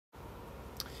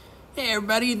Hey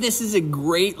everybody, this is a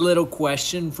great little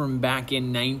question from back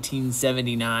in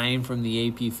 1979 from the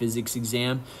AP Physics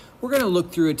exam. We're going to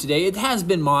look through it today. It has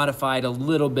been modified a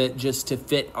little bit just to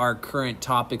fit our current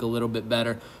topic a little bit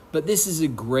better, but this is a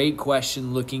great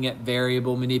question looking at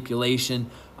variable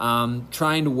manipulation,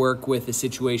 trying to work with a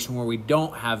situation where we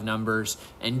don't have numbers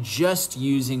and just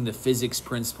using the physics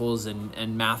principles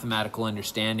and mathematical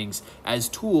understandings as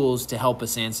tools to help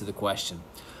us answer the question.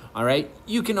 All right,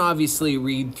 you can obviously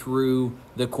read through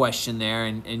the question there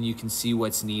and you can see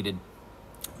what's needed.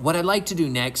 What I'd like to do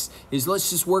next is let's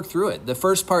just work through it. The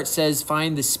first part says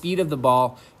find the speed of the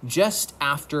ball just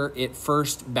after it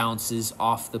first bounces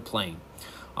off the plane.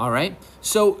 All right,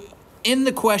 so in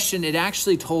the question, it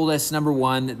actually told us, number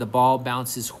one, that the ball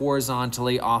bounces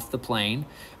horizontally off the plane.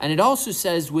 And it also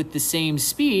says with the same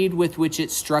speed with which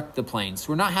it struck the plane. So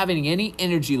we're not having any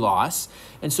energy loss.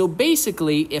 And so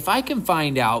basically, if I can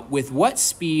find out with what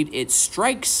speed it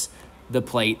strikes the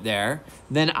plate there,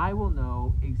 then I will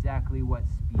know exactly what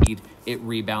speed it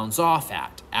rebounds off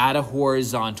at a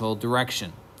horizontal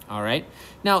direction. All right.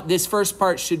 Now, this first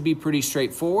part should be pretty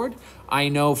straightforward. I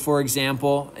know, for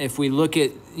example, if we look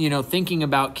at, thinking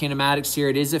about kinematics here,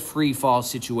 it is a free fall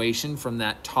situation from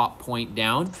that top point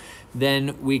down.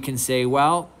 Then we can say,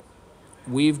 well,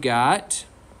 we've got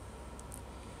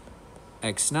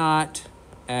x naught,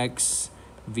 x,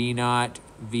 v naught,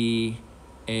 v,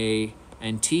 a,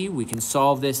 and t. We can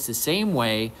solve this the same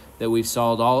way that we've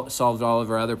solved all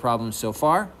of our other problems so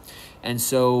far. And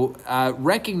so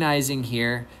recognizing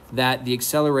here that the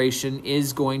acceleration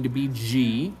is going to be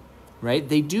g, right?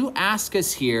 They do ask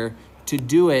us here to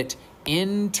do it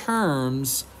in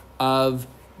terms of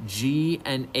g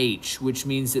and h, which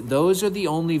means that those are the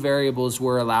only variables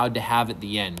we're allowed to have at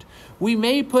the end. We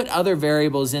may put other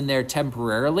variables in there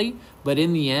temporarily, but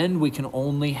in the end, we can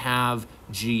only have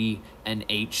g and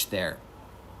h there.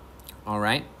 All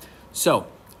right, so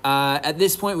at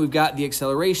this point, we've got the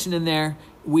acceleration in there.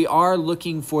 We are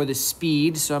looking for the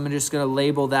speed, so I'm just going to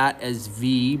label that as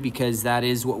v because that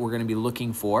is what we're going to be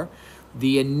looking for.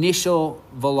 The initial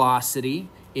velocity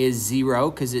is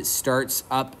 0 because it starts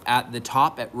up at the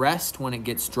top at rest. When it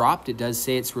gets dropped, it does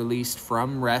say it's released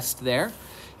from rest there.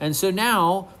 And so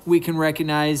now we can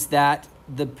recognize that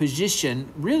the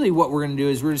position, really what we're going to do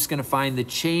is we're just going to find the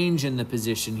change in the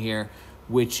position here,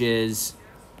 which is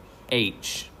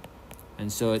h. And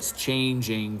so it's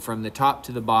changing from the top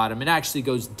to the bottom. It actually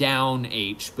goes down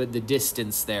h, but the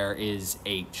distance there is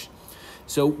h.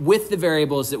 So with the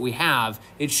variables that we have,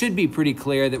 it should be pretty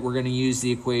clear that we're going to use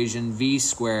the equation v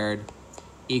squared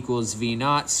equals v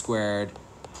naught squared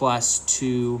plus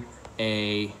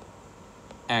 2ax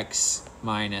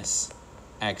minus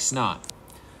x naught.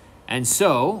 And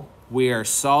so we are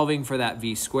solving for that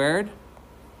v squared.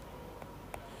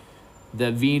 The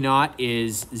v naught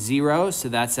is 0, so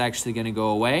that's actually going to go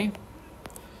away.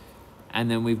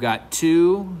 And then we've got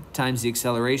 2 times the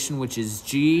acceleration, which is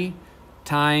g,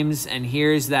 times, and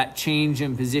here's that change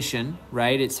in position,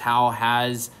 right? It's how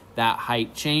has that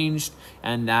height changed,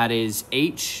 and that is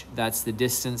h. That's the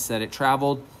distance that it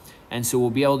traveled. And so we'll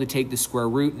be able to take the square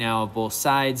root now of both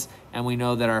sides, and we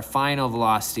know that our final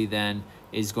velocity then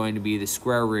is going to be the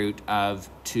square root of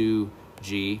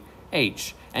 2gh.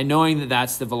 And knowing that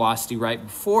that's the velocity right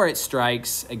before it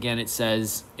strikes, again, it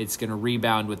says it's going to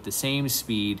rebound with the same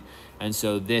speed. And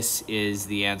so this is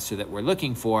the answer that we're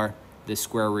looking for, the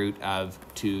square root of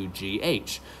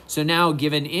 2gh. So now,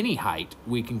 given any height,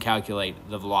 we can calculate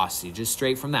the velocity just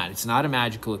straight from that. It's not a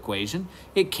magical equation.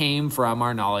 It came from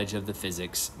our knowledge of the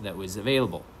physics that was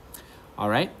available. All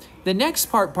right. The next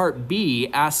part, part B,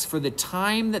 asks for the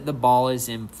time that the ball is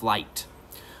in flight.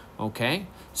 Okay.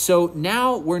 So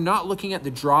now we're not looking at the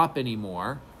drop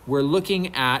anymore. We're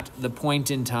looking at the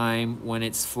point in time when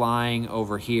it's flying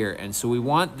over here. And so we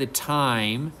want the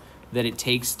time that it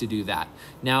takes to do that.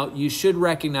 Now, you should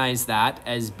recognize that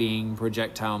as being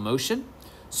projectile motion.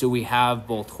 So we have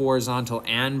both horizontal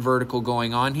and vertical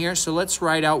going on here. So let's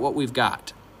write out what we've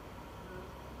got.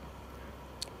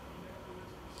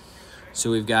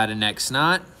 So we've got an x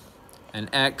naught, an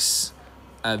x,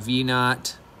 a v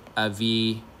naught, a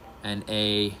v, an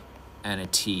a, and a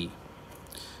t.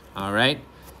 All right.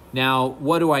 Now,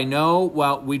 what do I know?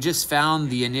 Well, we just found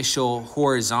the initial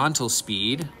horizontal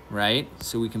speed, right?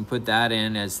 So we can put that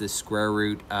in as the square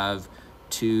root of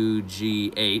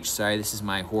 2gh. Sorry, this is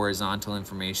my horizontal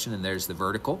information, and there's the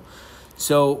vertical.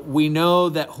 So we know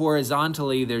that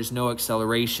horizontally there's no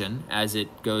acceleration as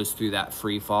it goes through that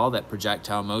free fall, that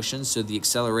projectile motion. So the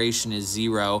acceleration is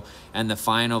 0, and the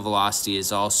final velocity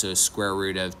is also square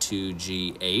root of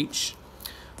 2gh.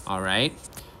 All right.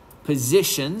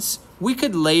 Positions. we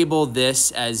could label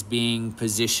this as being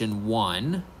position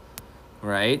 1,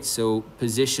 right? So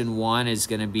position 1 is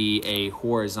going to be a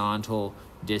horizontal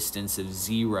distance of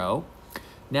 0.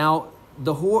 Now,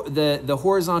 the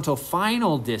horizontal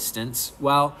final distance,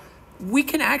 well, we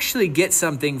can actually get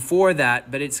something for that,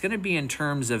 but it's going to be in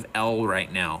terms of L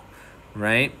right now,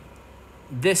 right?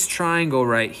 This triangle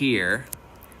right here,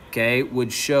 okay,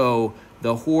 would show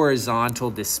the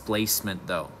horizontal displacement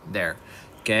though, there.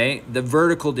 Okay, the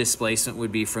vertical displacement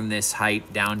would be from this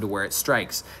height down to where it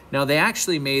strikes. Now, they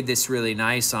actually made this really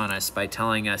nice on us by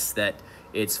telling us that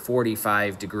it's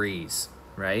 45 degrees,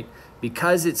 right?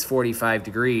 Because it's 45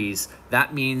 degrees,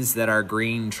 that means that our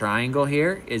green triangle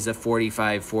here is a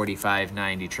 45, 45,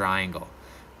 90 triangle,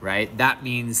 right? That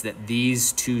means that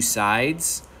these two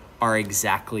sides are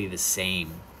exactly the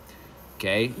same.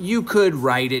 Okay, you could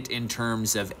write it in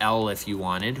terms of L if you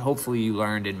wanted. Hopefully you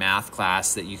learned in math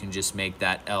class that you can just make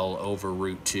that L over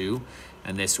root 2,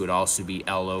 and this would also be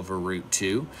L over root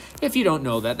 2. If you don't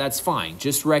know that, that's fine.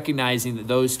 Just recognizing that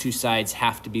those two sides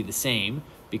have to be the same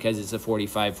because it's a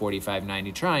 45, 45,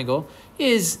 90 triangle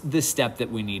is the step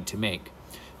that we need to make.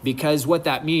 Because what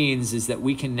that means is that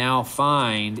we can now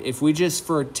find, if we just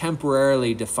for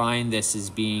temporarily define this as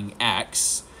being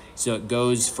X, so it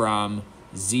goes from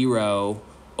 0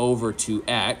 over to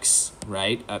X,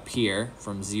 right, up here,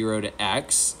 from 0 to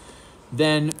X,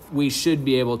 then we should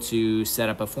be able to set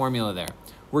up a formula there.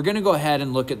 We're going to go ahead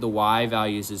and look at the Y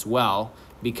values as well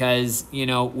because, you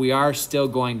know, we are still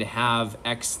going to have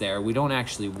X there. We don't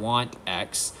actually want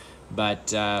X,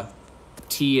 but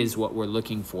T is what we're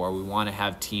looking for. We want to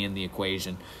have T in the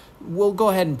equation. We'll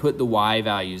go ahead and put the Y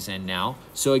values in now.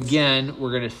 So again,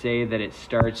 we're going to say that it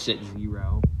starts at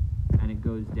 0. And it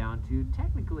goes down to,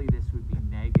 technically this would be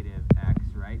negative X,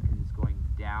 right? Because it's going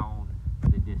down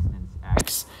the distance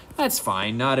X. That's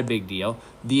fine, not a big deal.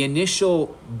 The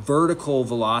initial vertical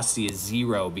velocity is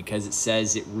 0 because it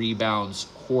says it rebounds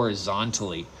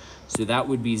horizontally. So that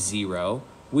would be 0.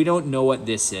 We don't know what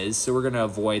this is, so we're going to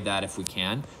avoid that if we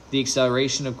can. The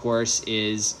acceleration, of course,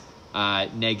 is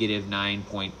negative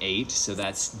 9.8, so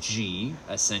that's g,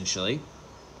 essentially.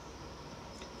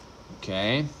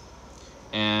 Okay.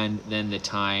 And then the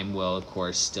time will, of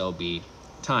course, still be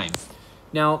time.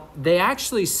 Now, they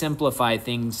actually simplify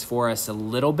things for us a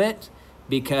little bit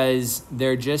because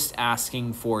they're just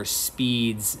asking for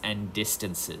speeds and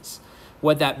distances.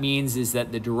 What that means is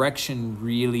that the direction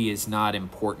really is not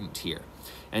important here.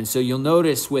 And so you'll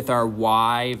notice with our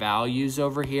Y values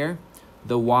over here,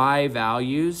 the Y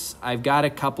values, I've got a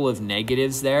couple of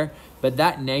negatives there, but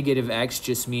that negative X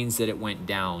just means that it went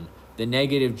down. The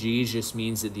negative g just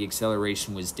means that the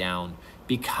acceleration was down.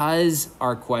 Because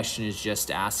our question is just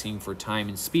asking for time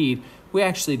and speed, we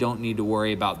actually don't need to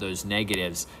worry about those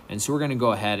negatives. And so we're going to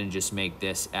go ahead and just make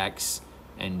this x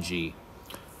and g.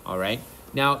 All right.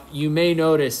 Now, you may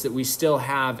notice that we still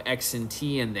have x and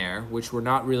t in there, which we're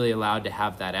not really allowed to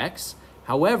have that x.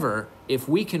 However, if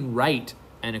we can write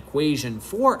an equation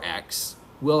for x,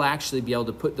 we'll actually be able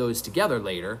to put those together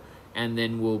later, and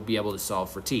then we'll be able to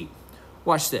solve for t.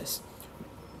 Watch this.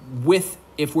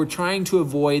 If we're trying to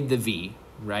avoid the v,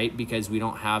 right, because we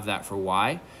don't have that for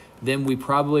y, then we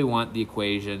probably want the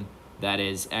equation that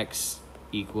is x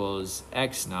equals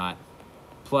x naught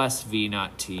plus v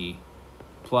naught t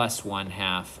plus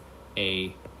 1/2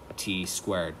 a t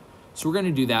squared. So we're going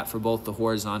to do that for both the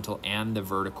horizontal and the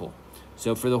vertical.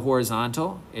 So for the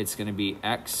horizontal, it's going to be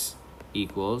x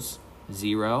equals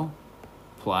 0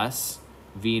 plus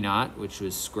v naught, which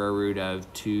was square root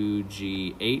of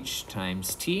 2gh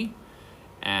times t,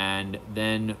 and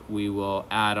then we will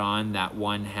add on that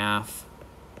 1/2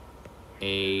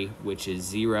 a, which is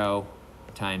 0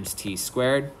 times t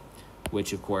squared,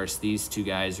 which of course these two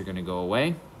guys are going to go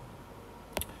away.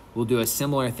 We'll do a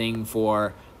similar thing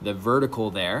for the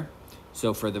vertical there.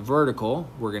 So for the vertical,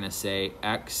 we're going to say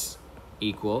x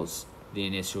equals the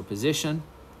initial position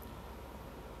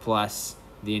plus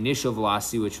the initial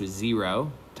velocity, which was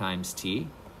 0 times t,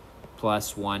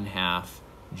 plus 1/2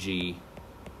 g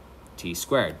t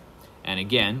squared. And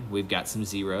again, we've got some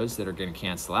zeros that are going to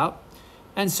cancel out.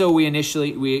 And so we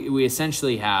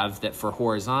essentially have that for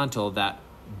horizontal, that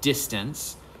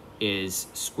distance is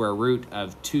square root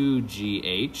of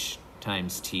 2gh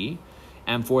times t.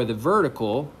 And for the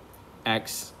vertical,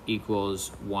 x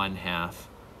equals 1/2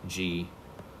 g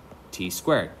t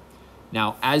squared.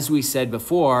 Now, as we said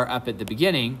before, up at the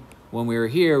beginning, when we were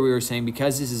here, we were saying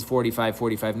because this is 45,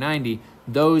 45, 90,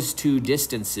 those two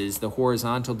distances, the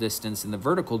horizontal distance and the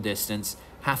vertical distance,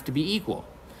 have to be equal.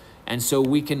 And so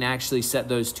we can actually set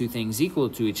those two things equal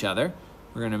to each other.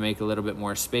 We're going to make a little bit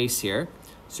more space here.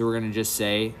 So we're going to just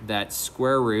say that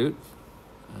square root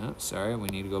Oh, sorry, we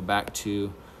need to go back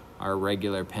to our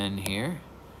regular pen here.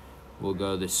 We'll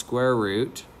go the square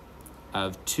root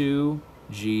of 2GHT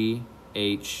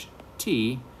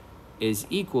is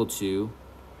equal to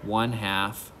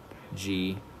 1/2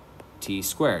 GT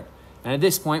squared. And at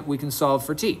this point, we can solve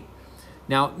for t.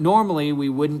 Now, normally we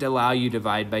wouldn't allow you to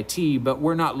divide by t, but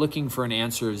we're not looking for an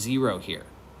answer of 0 here,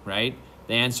 right?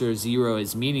 The answer of 0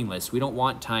 is meaningless. We don't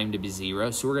want time to be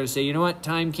 0, so we're going to say, you know what,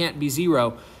 time can't be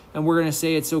 0, and we're going to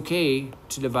say it's okay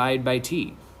to divide by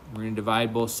t. We're going to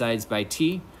divide both sides by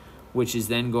t, which is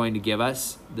then going to give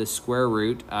us the square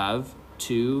root of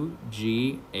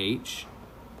 2GH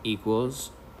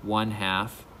equals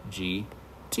 1/2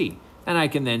 GT. And I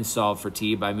can then solve for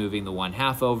t by moving the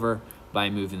 1/2 over, by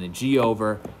moving the g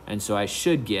over, and so I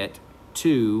should get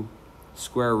 2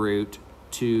 square root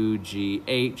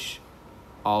 2GH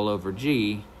all over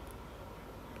g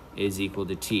is equal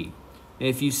to t.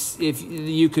 If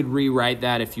you could rewrite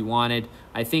that if you wanted.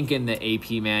 I think in the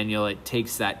AP manual it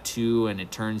takes that 2 and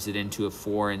it turns it into a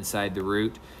 4 inside the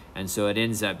root, and so it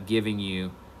ends up giving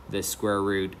you the square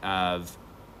root of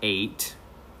 8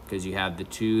 because you have the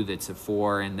 2 that's a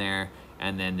 4 in there,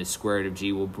 and then the square root of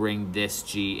g will bring this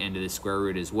g into the square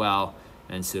root as well,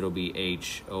 and so it'll be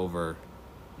h over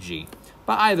g.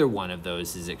 But either one of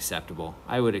those is acceptable.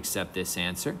 I would accept this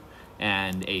answer,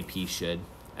 and AP should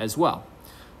as well.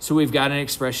 So we've got an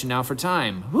expression now for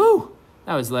time. Woo!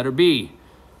 That was letter B.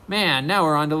 Man, now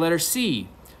we're on to letter C.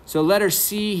 So letter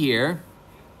C here,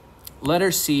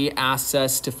 letter C asks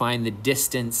us to find the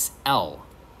distance L.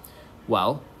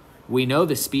 Well, we know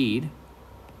the speed,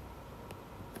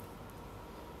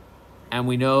 and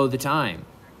we know the time.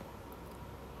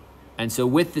 And so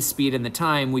with the speed and the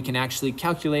time, we can actually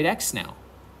calculate x now,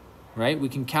 right? We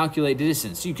can calculate the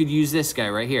distance. You could use this guy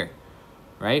right here,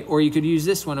 right? Or you could use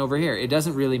this one over here. It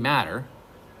doesn't really matter.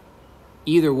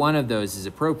 Either one of those is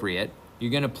appropriate. You're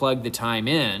going to plug the time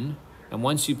in, and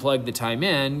once you plug the time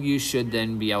in, you should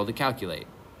then be able to calculate.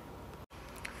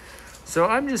 So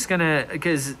I'm just going to,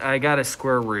 because I got a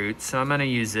square root, so I'm going to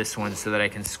use this one so that I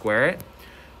can square it.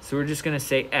 So we're just going to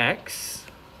say x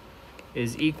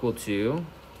is equal to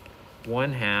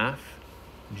 1/2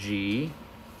 g,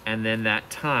 and then that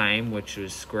time, which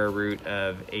was square root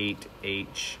of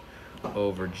 8h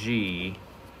over g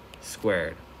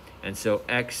squared. And so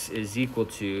x is equal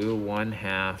to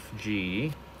 1/2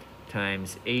 g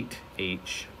times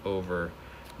 8h over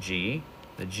g.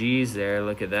 The g's there,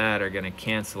 look at that, are going to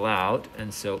cancel out,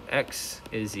 and so x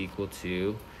is equal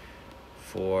to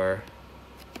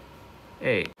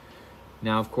 4/8.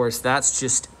 Now, of course, that's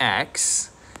just x,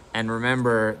 and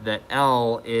remember that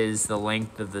L is the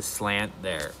length of the slant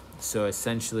there. So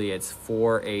essentially, it's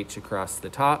 4h across the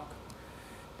top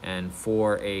and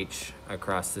 4h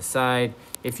across the side.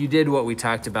 If you did what we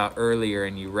talked about earlier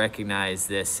and you recognize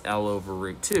this L over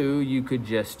root 2, you could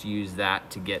just use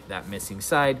that to get that missing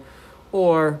side,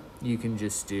 or you can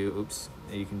just do,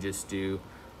 you can just do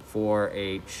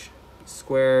 4h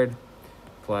squared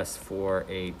plus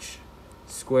 4h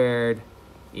squared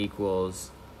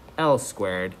equals L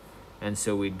squared, and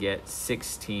so we'd get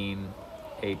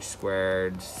 16h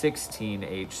squared,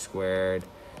 16h squared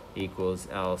equals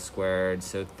L squared,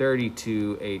 so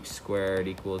 32h squared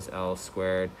equals L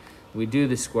squared. We do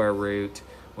the square root.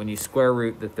 When you square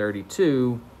root the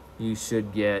 32, you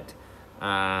should get,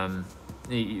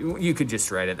 you could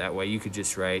just write it that way. You could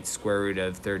just write square root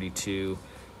of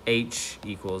 32h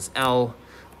equals L,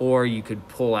 or you could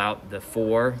pull out the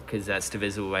 4 because that's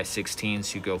divisible by 16,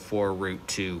 so you go 4 root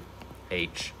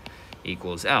 2h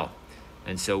equals L.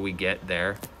 And so we get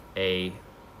there a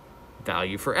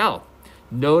value for L.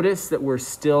 Notice that we're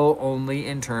still only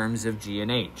in terms of g and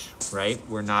h, right?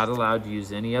 We're not allowed to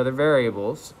use any other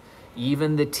variables.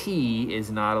 Even the t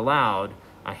is not allowed.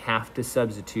 I have to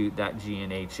substitute that g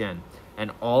and h in.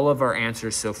 And all of our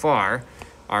answers so far,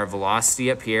 our velocity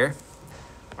up here,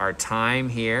 our time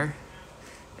here,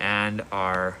 and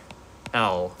our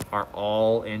L are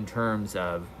all in terms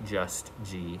of just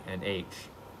g and h.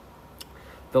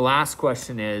 The last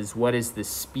question is, what is the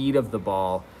speed of the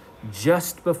ball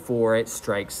just before it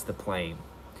strikes the plane?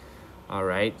 All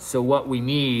right, so what we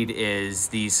need is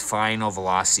these final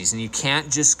velocities, and you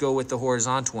can't just go with the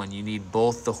horizontal one. You need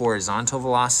both the horizontal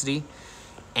velocity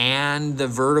and the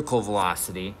vertical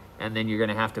velocity, and then you're going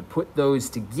to have to put those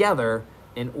together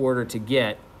in order to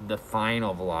get the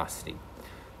final velocity.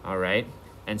 All right,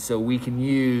 and so we can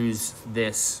use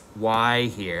this y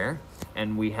here,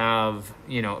 and we have,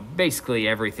 you know, basically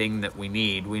everything that we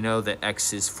need. We know that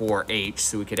x is 4h,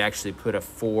 so we could actually put a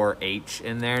 4h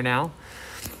in there now,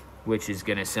 which is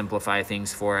going to simplify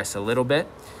things for us a little bit.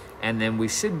 And then we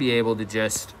should be able to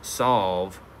just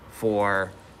solve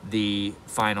for the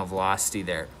final velocity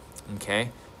there,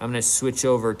 okay? I'm gonna switch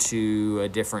over to a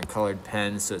different colored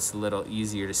pen so it's a little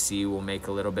easier to see. We'll make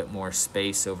a little bit more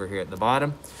space over here at the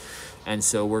bottom. And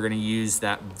so we're gonna use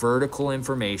that vertical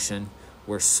information.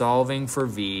 We're solving for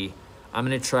V. I'm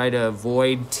gonna try to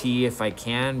avoid T if I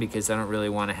can because I don't really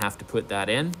wanna have to put that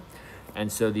in.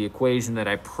 And so the equation that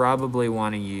I probably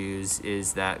wanna use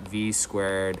is that V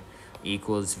squared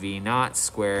equals V naught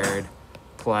squared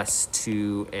plus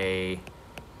 2ax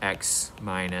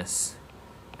minus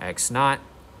x naught.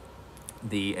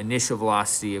 The initial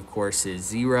velocity, of course, is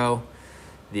 0.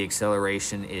 The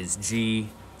acceleration is g,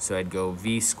 so I'd go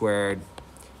v squared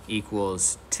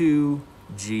equals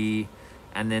 2g.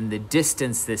 And then the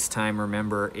distance this time,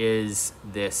 remember, is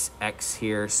this x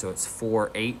here, so it's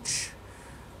 4h.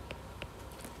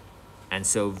 And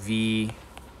so v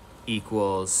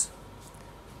equals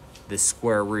the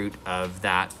square root of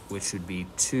that, which would be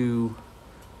 2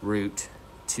 root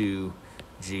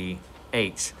 2g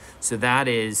h. So that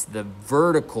is the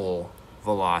vertical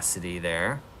velocity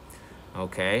there,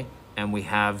 okay? And we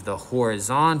have the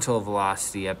horizontal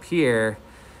velocity up here.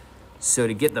 So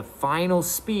to get the final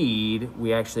speed,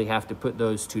 we actually have to put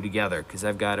those two together because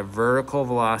I've got a vertical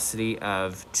velocity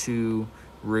of 2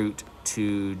 root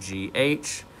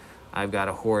 2gh. I've got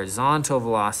a horizontal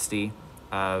velocity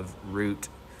of root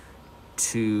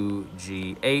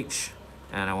 2gh,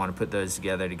 and I want to put those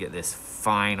together to get this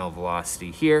final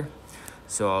velocity here.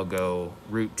 So I'll go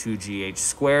root 2gh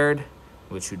squared,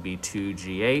 which would be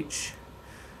 2gh,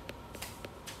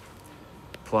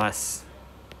 plus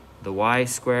the y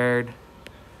squared,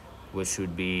 which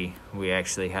would be, we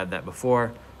actually had that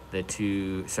before, the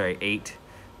 8gh,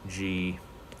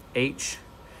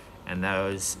 and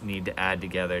those need to add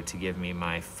together to give me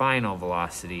my final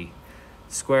velocity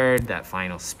squared, that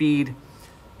final speed.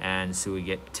 And so we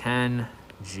get 10gh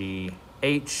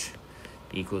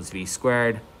equals v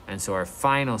squared. And so our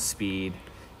final speed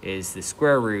is the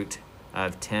square root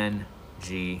of 10gh.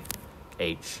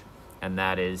 And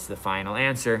that is the final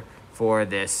answer for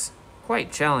this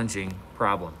quite challenging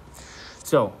problem.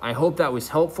 So I hope that was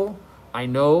helpful. I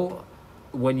know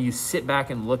when you sit back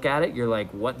and look at it, you're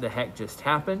like, what the heck just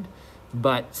happened?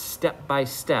 But step by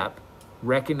step,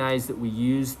 recognize that we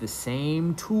use the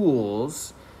same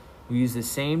tools. We use the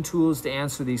same tools to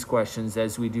answer these questions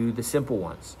as we do the simple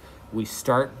ones. We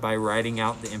start by writing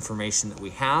out the information that we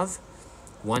have.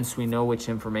 Once we know which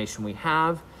information we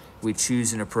have, we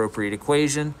choose an appropriate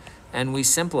equation and we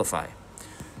simplify.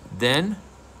 Then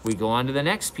we go on to the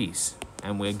next piece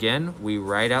and we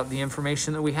write out the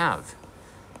information that we have.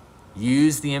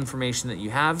 Use the information that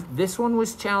you have. This one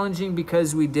was challenging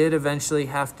because we did eventually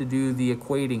have to do the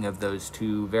equating of those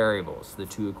two variables, the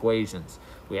two equations.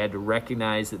 We had to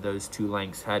recognize that those two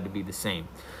lengths had to be the same.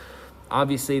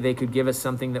 Obviously, they could give us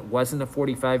something that wasn't a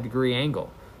 45-degree angle.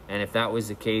 And if that was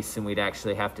the case, then we'd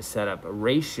actually have to set up a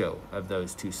ratio of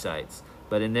those two sides.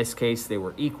 But in this case, they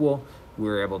were equal. We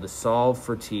were able to solve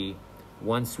for t.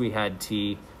 Once we had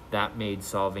t, that made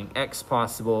solving x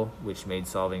possible, which made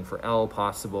solving for L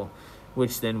possible,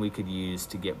 which then we could use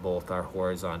to get both our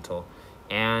horizontal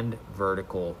and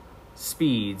vertical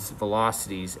speeds,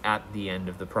 velocities at the end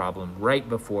of the problem, right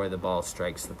before the ball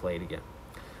strikes the plate again.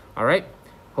 All right,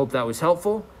 hope that was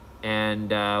helpful, and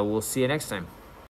we'll see you next time.